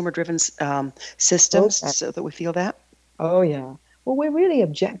the consumer-driven systems so that we feel that? Oh, yeah. Well, we're really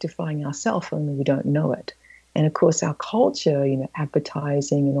objectifying ourselves when we don't know it. And, of course, our culture,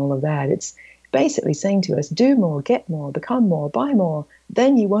 advertising and all of that, it's basically saying to us, do more, get more, become more, buy more,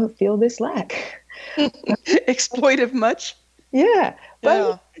 then you won't feel this lack. Exploitive much? Yeah,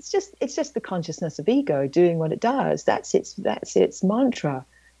 but it's just the consciousness of ego doing what it does. That's its mantra.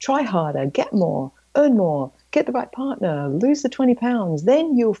 Try harder, get more, earn more, get the right partner, lose the 20 pounds,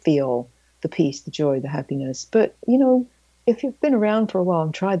 then you'll feel the peace, the joy, the happiness. But, if you've been around for a while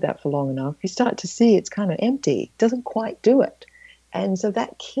and tried that for long enough, you start to see it's kind of empty. It doesn't quite do it. And so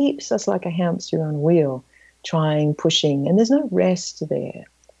that keeps us like a hamster on a wheel, trying, pushing, and there's no rest there.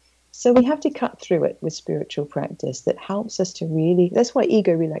 So we have to cut through it with spiritual practice that helps us to really, that's why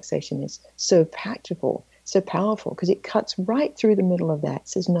ego relaxation is so practical, so powerful, because it cuts right through the middle of that. It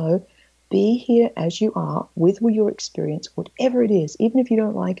says, no, be here as you are with your experience, whatever it is, even if you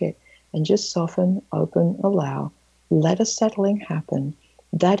don't like it, and just soften, open, allow, let a settling happen.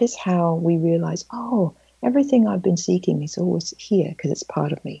 That is how we realize, oh, everything I've been seeking is always here because it's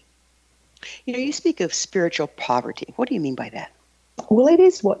part of me. You speak of spiritual poverty. What do you mean by that? Well, it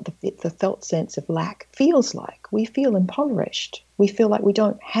is what the felt sense of lack feels like. We feel impoverished. We feel like we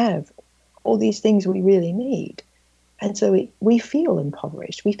don't have all these things we really need. And so we feel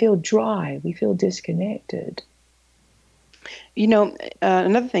impoverished. We feel dry. We feel disconnected.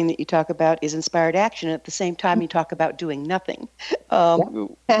 Another thing that you talk about is inspired action. At the same time, you talk about doing nothing.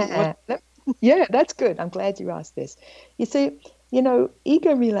 Yeah, that's good. I'm glad you asked this. You see,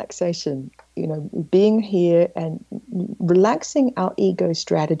 ego relaxation, being here and relaxing our ego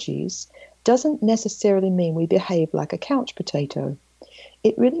strategies doesn't necessarily mean we behave like a couch potato.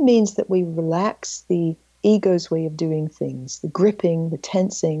 It really means that we relax the ego's way of doing things, the gripping, the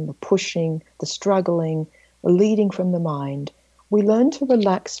tensing, the pushing, the struggling, the leading from the mind, We learn to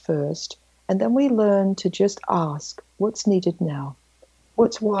relax first, and then we learn to just ask, what's needed now?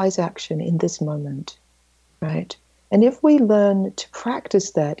 What's wise action in this moment, right? And if we learn to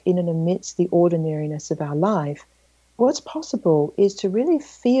practice that in and amidst the ordinariness of our life, what's possible is to really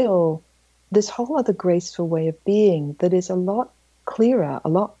feel this whole other graceful way of being that is a lot clearer, a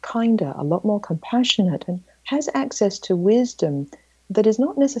lot kinder, a lot more compassionate, and has access to wisdom that is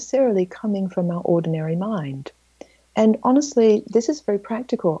not necessarily coming from our ordinary mind. And honestly, this is very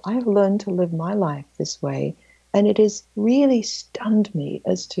practical. I have learned to live my life this way, and it has really stunned me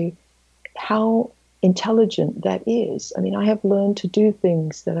as to how intelligent that is. I mean, I have learned to do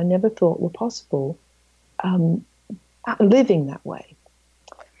things that I never thought were possible, living that way.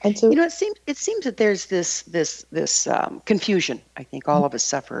 And so, it seems that there's this confusion. I think all of us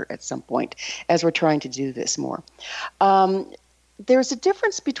suffer at some point as we're trying to do this more. There's a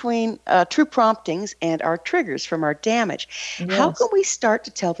difference between true promptings and our triggers from our damage. Yes. How can we start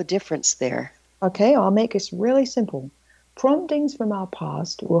to tell the difference there? Okay, I'll make this really simple. Promptings from our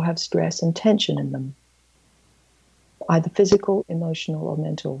past will have stress and tension in them, either physical, emotional, or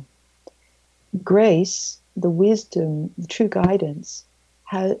mental. Grace, the wisdom, the true guidance,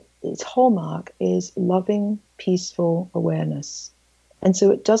 its hallmark is loving, peaceful awareness. And so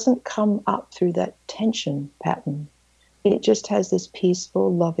it doesn't come up through that tension pattern. It just has this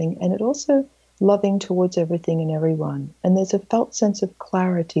peaceful, loving, and it also loving towards everything and everyone. And there's a felt sense of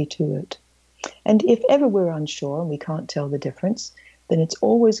clarity to it. And if ever we're unsure and we can't tell the difference, then it's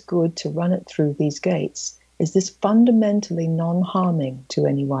always good to run it through these gates. Is this fundamentally non-harming to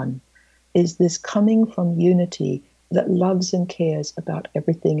anyone? Is this coming from unity that loves and cares about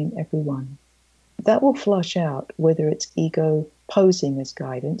everything and everyone? That will flush out whether it's ego posing as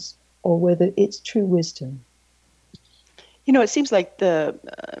guidance or whether it's true wisdom. It seems like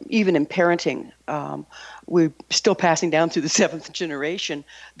even in parenting, we're still passing down through the 7th generation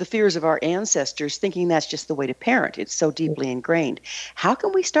the fears of our ancestors, thinking that's just the way to parent. It's so deeply ingrained. How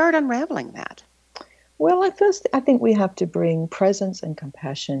can we start unraveling that? Well, at first, I think we have to bring presence and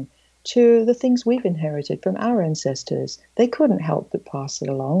compassion to the things we've inherited from our ancestors. They couldn't help but pass it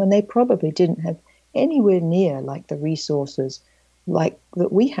along, and they probably didn't have anywhere near like the resources like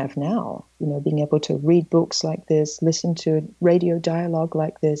that we have now, being able to read books like this, listen to radio dialogue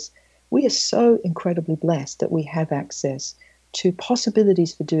like this. We are so incredibly blessed that we have access to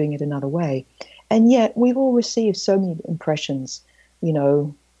possibilities for doing it another way. And yet we've all received so many impressions,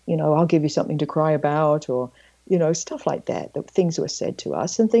 I'll give you something to cry about, or, stuff like that things were said to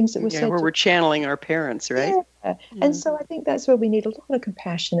us and things that were said where we're channeling our parents, right? Yeah. And so I think that's where we need a lot of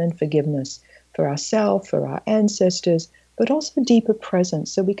compassion and forgiveness for ourselves, for our ancestors, but also deeper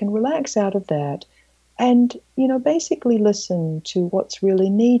presence so we can relax out of that and, basically listen to what's really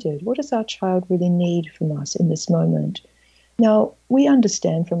needed. What does our child really need from us in this moment? Now, we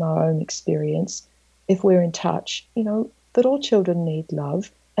understand from our own experience, if we're in touch, that all children need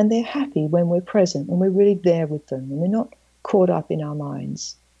love, and they're happy when we're present, when we're really there with them, and we're not caught up in our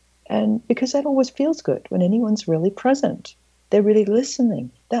minds. And because that always feels good when anyone's really present. They're really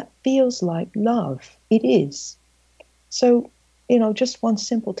listening. That feels like love. It is. So, just one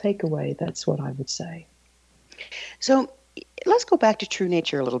simple takeaway, that's what I would say. So let's go back to true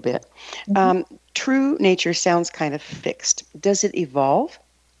nature a little bit. Mm-hmm. True nature sounds kind of fixed. Does it evolve?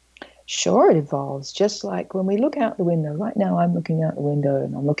 Sure, it evolves. Just like when we look out the window. Right now I'm looking out the window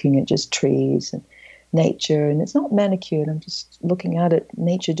and I'm looking at just trees and nature, and it's not manicured. I'm just looking out at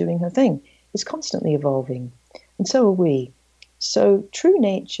nature doing her thing. It's constantly evolving, and so are we. So true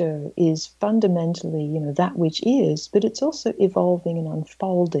nature is fundamentally, that which is, but it's also evolving and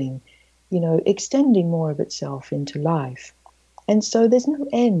unfolding, extending more of itself into life. And so there's no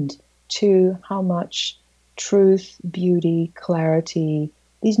end to how much truth, beauty, clarity,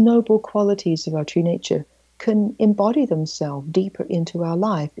 these noble qualities of our true nature can embody themselves deeper into our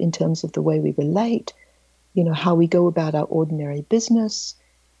life in terms of the way we relate, how we go about our ordinary business.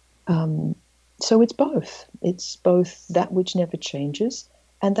 So it's both. It's both that which never changes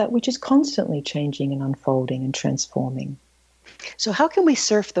and that which is constantly changing and unfolding and transforming. So how can we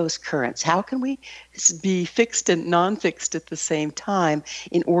surf those currents? How can we be fixed and non-fixed at the same time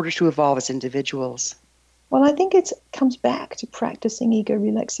in order to evolve as individuals? Well, I think it comes back to practicing ego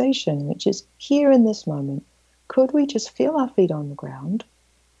relaxation, which is here in this moment. Could we just feel our feet on the ground?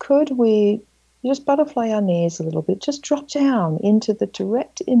 Could we just butterfly our knees a little bit, just drop down into the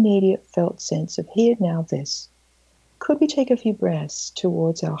direct, immediate felt sense of here, now, this? Could we take a few breaths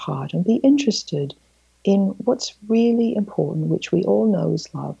towards our heart and be interested in what's really important, which we all know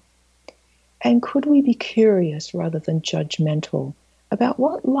is love? And could we be curious rather than judgmental about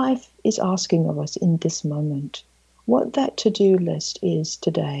what life is asking of us in this moment? what that to-do list is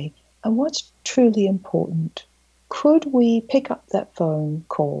today and what's truly important. Could we pick up that phone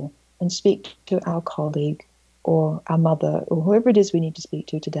call and speak to our colleague or our mother or whoever it is we need to speak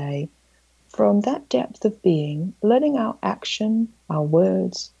to today from that depth of being, letting our action, our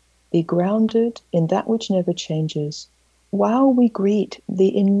words, be grounded in that which never changes, while we greet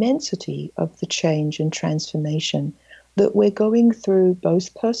the immensity of the change and transformation that we're going through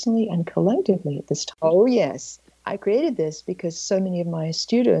both personally and collectively at this time. Oh, yes. I created this because so many of my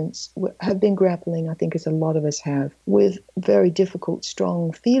students have been grappling, I think as a lot of us have, with very difficult,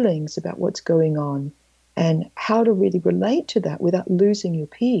 strong feelings about what's going on and how to really relate to that without losing your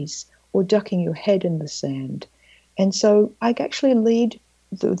peace or ducking your head in the sand. And so I actually lead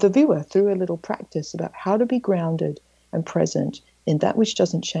the viewer through a little practice about how to be grounded and present in that which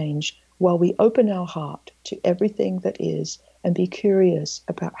doesn't change while we open our heart to everything that is and be curious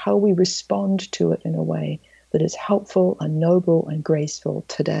about how we respond to it in a way that is helpful and noble and graceful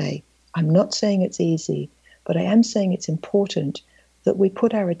today. I'm not saying it's easy, but I am saying it's important that we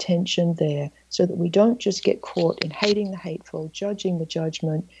put our attention there so that we don't just get caught in hating the hateful, judging the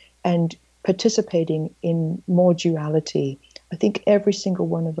judgment, and participating in more duality. I think every single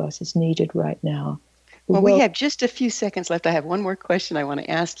one of us is needed right now. Well, we have just a few seconds left. I have one more question I want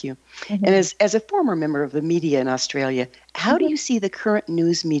to ask you. Mm-hmm. And as a former member of the media in Australia, how do you see the current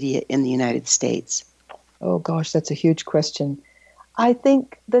news media in the United States? Oh, gosh, that's a huge question. I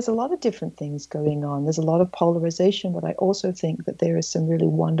think there's a lot of different things going on. There's a lot of polarization, but I also think that there is some really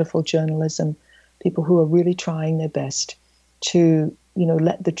wonderful journalism, people who are really trying their best to,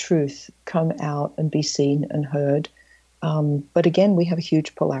 let the truth come out and be seen and heard. But again, we have a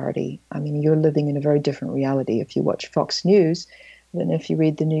huge polarity. I mean, you're living in a very different reality if you watch Fox News than if you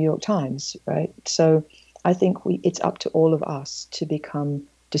read the New York Times, right? So I think it's up to all of us to become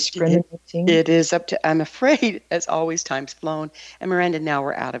discriminating. It is up to, I'm afraid, as always, time's flown. And Miranda, now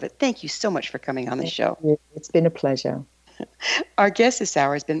we're out of it. Thank you so much for coming on the show. It's been a pleasure. Our guest this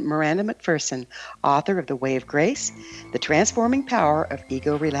hour has been Miranda Macpherson, author of The Way of Grace, The Transforming Power of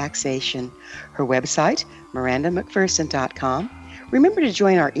Ego Relaxation. Her website, mirandamacpherson.com. Remember to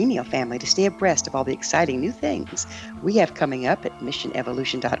join our email family to stay abreast of all the exciting new things we have coming up at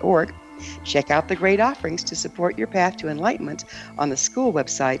missionevolution.org. Check out the great offerings to support your path to enlightenment on the school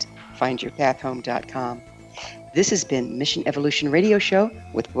website, findyourpathhome.com. This has been Mission Evolution Radio Show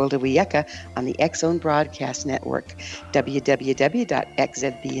with Gwilda Wiyaka on the X-Zone Broadcast Network, www.xzbn.net.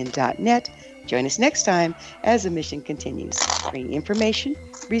 Join us next time as the mission continues, bringing information,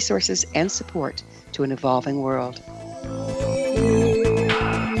 resources, and support to an evolving world.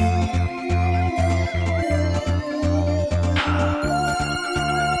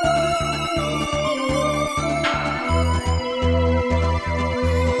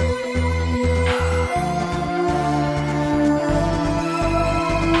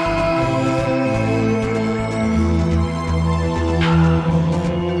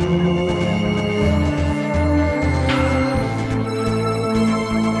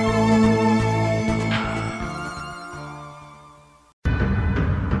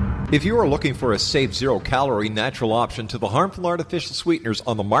 If you are looking for a safe, zero-calorie natural option to the harmful artificial sweeteners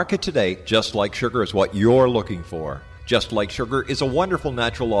on the market today, Just Like Sugar is what you're looking for. Just Like Sugar is a wonderful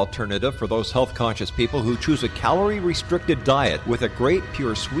natural alternative for those health-conscious people who choose a calorie-restricted diet with a great,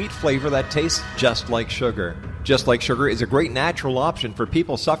 pure, sweet flavor that tastes just like sugar. Just Like Sugar is a great natural option for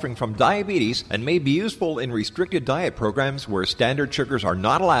people suffering from diabetes and may be useful in restricted diet programs where standard sugars are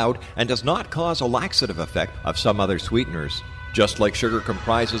not allowed and does not cause a laxative effect of some other sweeteners. Just Like Sugar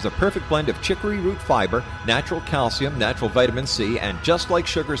comprises a perfect blend of chicory root fiber, natural calcium, natural vitamin C, and Just Like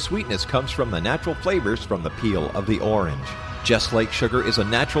Sugar's sweetness comes from the natural flavors from the peel of the orange. Just Like Sugar is a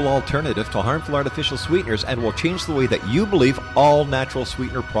natural alternative to harmful artificial sweeteners and will change the way that you believe all natural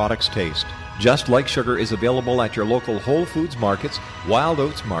sweetener products taste. Just Like Sugar is available at your local Whole Foods markets, Wild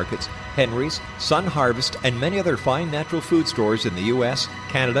Oats markets, Henry's, Sun Harvest, and many other fine natural food stores in the U.S.,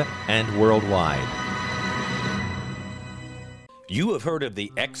 Canada, and worldwide. You have heard of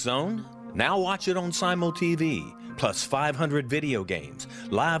the X-Zone? Now watch it on Simul TV, plus 500 video games,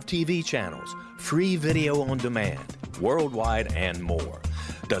 live TV channels, free video on demand, worldwide, and more.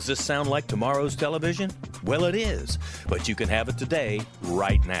 Does this sound like tomorrow's television? Well, it is, but you can have it today,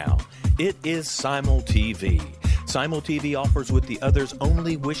 right now. It is Simul TV. Simul TV offers what the others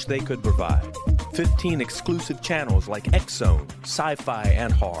only wish they could provide. 15 exclusive channels like X-Zone, sci-fi,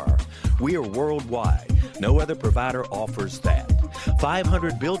 and horror. We are worldwide. No other provider offers that.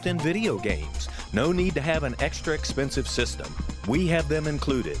 500 built-in video games. No need to have an extra expensive system. We have them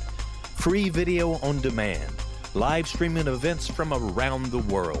included. Free video on demand. Live streaming events from around the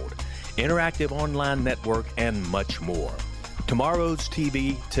world. interactive online network, and much more. Tomorrow's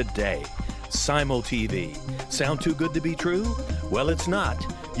TV today. Simul TV. Sound too good to be true? Well, it's not.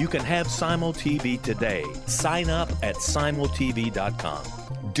 You can have Simul TV today. Sign up at simultv.com.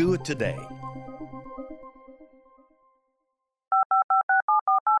 Do it today.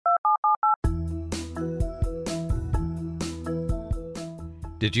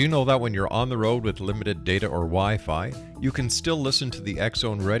 Did you know that when you're on the road with limited data or Wi-Fi, you can still listen to the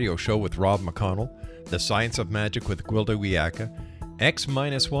X-Zone Radio Show with Rob McConnell, The Science of Magic with Gwilda Wiyaka,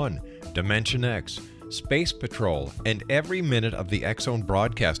 X-1, Dimension X, Space Patrol, and every minute of the X-Zone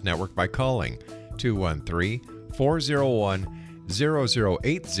Broadcast Network by calling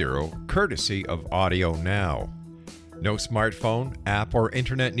 213-401-0080, courtesy of Audio Now. No smartphone, app, or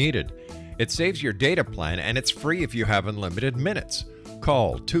internet needed. It saves your data plan and it's free if you have unlimited minutes.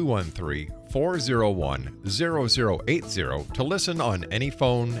 Call 213-401-0080 to listen on any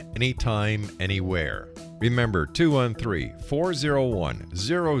phone, anytime, anywhere. Remember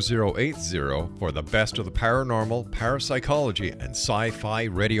 213-401-0080 for the best of the paranormal, parapsychology, and sci-fi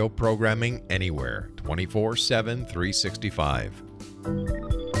radio programming anywhere, 24/7,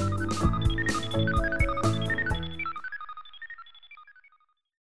 365.